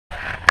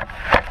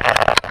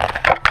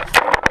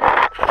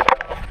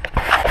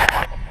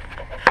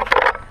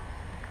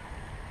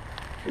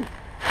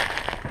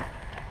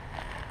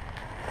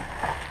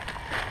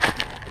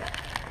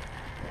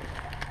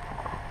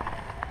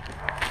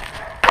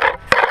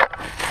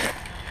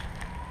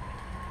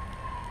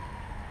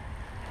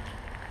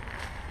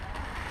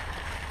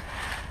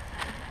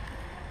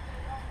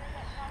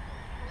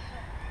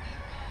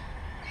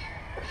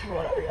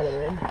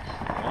other end.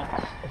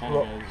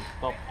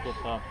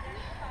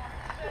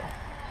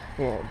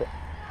 Yeah, but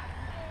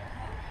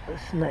the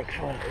snake's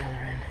right at the other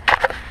end.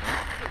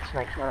 The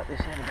snake's right up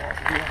this end about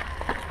here.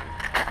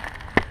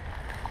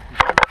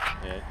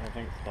 Yeah, I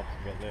think it stops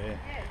a bit there.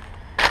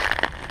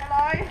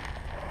 Hello?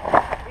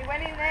 You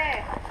went in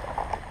there.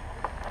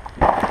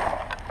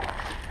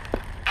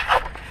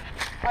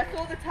 I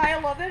saw the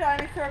tail of it, I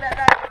only saw about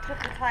that, I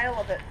took the tail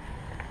of it.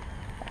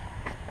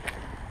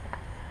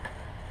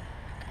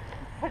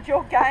 What's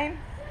your game?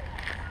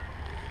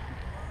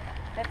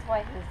 That's why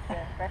he's the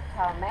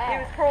reptile man. He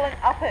was crawling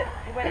up it,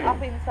 he went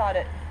up inside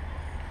it.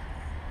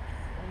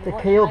 The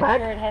keelback?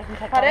 Sure it hasn't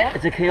touched Pardon? on.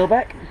 It's a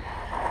keelback.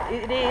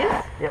 It is?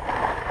 Yep.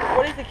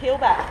 What is the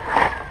keelback?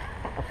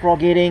 A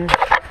frog eating.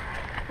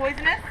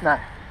 Poisonous? No.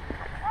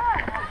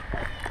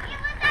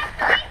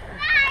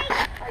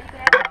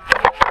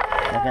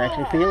 I can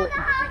actually feel it. It's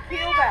a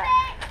keelback.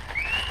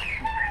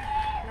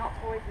 Not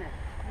poisonous.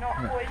 Not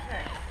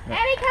poisonous.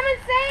 Annie, come and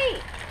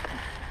see!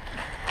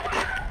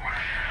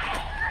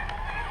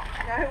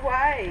 No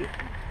way.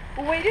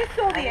 Well, we just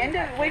saw the end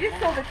of it. We just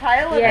saw the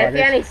tail of Yeah, it. if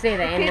you only see the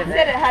The end kid of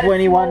said it. it had a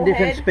 21 small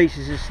different head.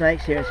 species of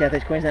snakes here in South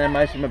East Queensland, and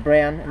most of them are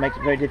brown. It makes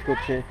it very difficult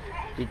to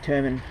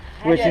determine.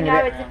 How do you know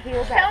about it's a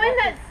keelback? Show him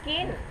that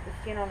skin. The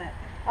skin on it.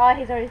 Oh,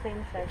 he's already seen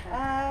the snake. No,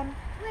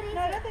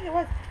 I don't think it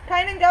was.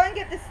 Kanan, go and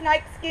get the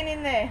snake skin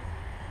in there.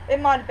 It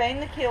might have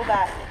been the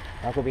keelback.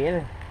 it could be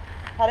anything.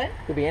 Pardon?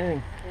 Could be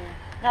anything.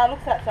 No, it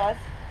looks that size.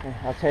 Yeah,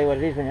 I'll tell you what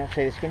it is when you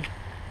see the skin.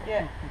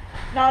 Yeah.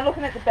 No,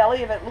 looking at the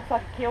belly of it, it looks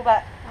like a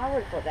keelback. I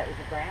would have thought that was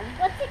a brown.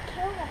 What's a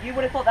keelback? You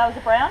would have thought that was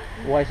a brown?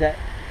 Why is that?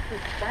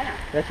 It's brown.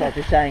 That's what I was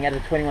just saying. Out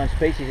of the 21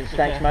 species, it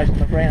snakes most of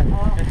them are brown.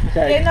 Oh.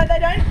 So Yeah, no, they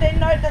don't. They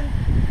know them.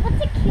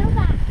 What's a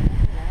keelback?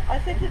 I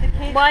said to the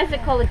kids. Why is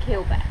it called a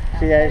keelback?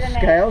 see those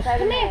scales?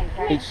 Come here.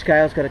 Each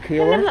scale's got a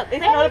keel on it. Look,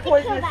 It's Where not a is the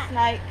poisonous keelback?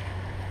 snake.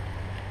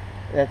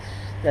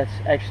 That's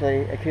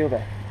actually a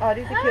keelback. Oh, it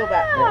is a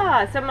keelback.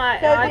 Oh, so my...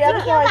 So oh, the it's other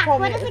a- guy Keelback.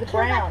 told me What it does was a a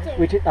brown. keelback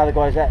do? Which other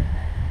guy is that?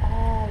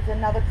 Oh, there's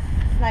another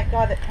snake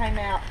guy that came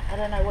out. I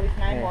don't know what his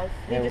name Yeah, was.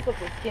 He yeah. just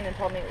looked at the skin and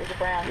told me it was a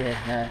brown. Yeah,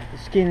 no.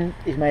 The skin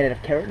is made out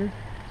of keratin,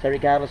 so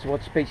regardless of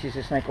what species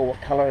of snake or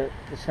what colour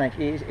the snake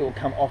is, it will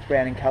come off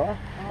brown in colour.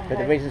 But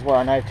the Okay. reasons why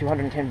I know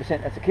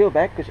 210% that's a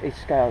keelback, because each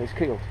scale is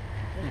keeled.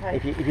 Okay.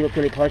 If you look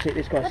really closely at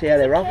this guy, What see how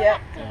does a they're rough? Yeah.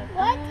 keelback do?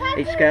 What type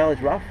Each of- scale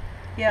is rough,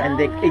 Yeah.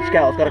 and each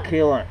scale's got a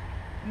keel on it.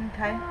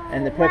 Okay.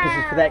 And the purpose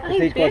is for that, because Oh,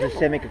 these guys are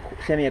beautiful.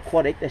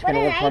 semi-aquatic, they spend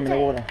a What lot of do time in they the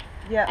do? water.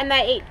 Yeah. And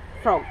they eat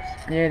frogs.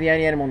 Yeah, the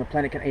only animal on the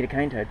planet can eat a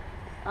cane toad.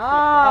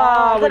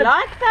 Oh, we got a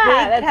like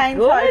that. Big cane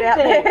That's toad good out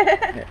then.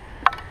 there.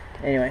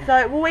 Anyway,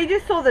 So, well, we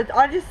just saw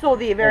I just saw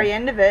the very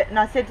end of it, and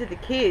I said to the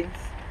kids,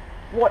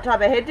 what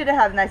type of head did it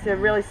have? And they said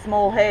a really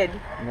small head,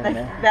 No, they,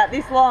 no. about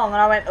this long.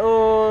 And I went,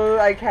 oh,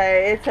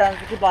 okay, it sounds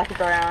like a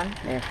brown.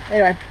 yeah.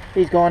 Anyway,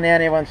 he's gone now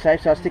and everyone's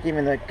safe, so I'll stick him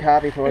in the car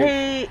before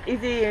Is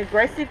he an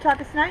aggressive type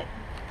of snake?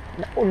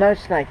 No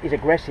snake is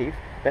aggressive,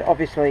 but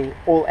obviously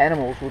all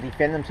animals will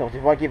defend themselves.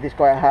 If I give this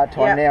guy a hard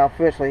time Yeah. now,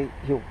 firstly,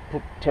 he'll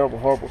put terrible,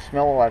 horrible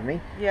smell all over me.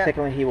 Yeah.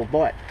 Secondly, he will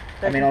bite.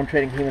 I mean, Okay. I'm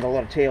treating him with a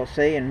lot of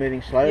TLC and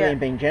moving slowly Yeah. and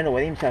being gentle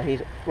with him, so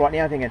he's right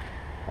now thinking,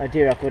 oh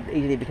dear, I could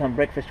easily become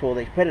breakfast for all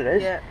these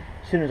predators. Yeah.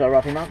 As soon as I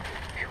rough him up,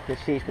 phew,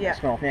 let's see, he's putting Yeah. the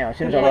smell off now. As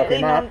soon as I rough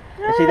Completely him up,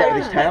 you see that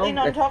with his tail? Completely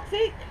That's-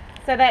 non-toxic?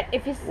 So that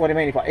if you... What do you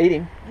mean, if I eat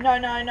him? No,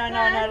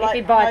 If like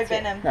he no bites you.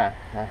 venom. No,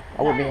 I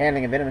wouldn't be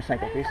handling a venomous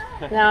snake like this.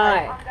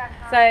 No.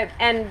 So,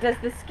 and does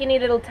the skinny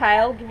little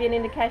tail give you an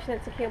indication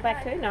it's a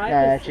keelback too? No, No,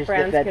 'cause it's just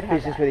browns that could have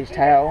business that. with his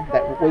tail,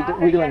 that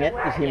wiggling it,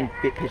 is him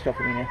a bit pissed off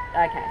at me now.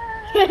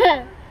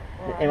 Okay.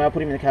 Anyway, I'll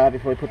put him in the car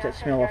before he puts that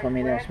smell off on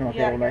me, then I'll smell like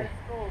that all day.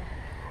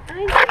 There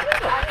you go,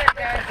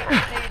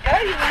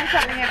 you learn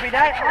something every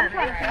day. I'm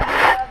trying to think of the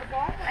other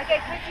guy. Okay,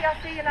 Chrissy,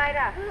 I'll see you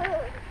later.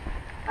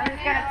 I'm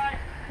just going to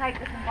take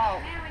this and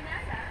bolt.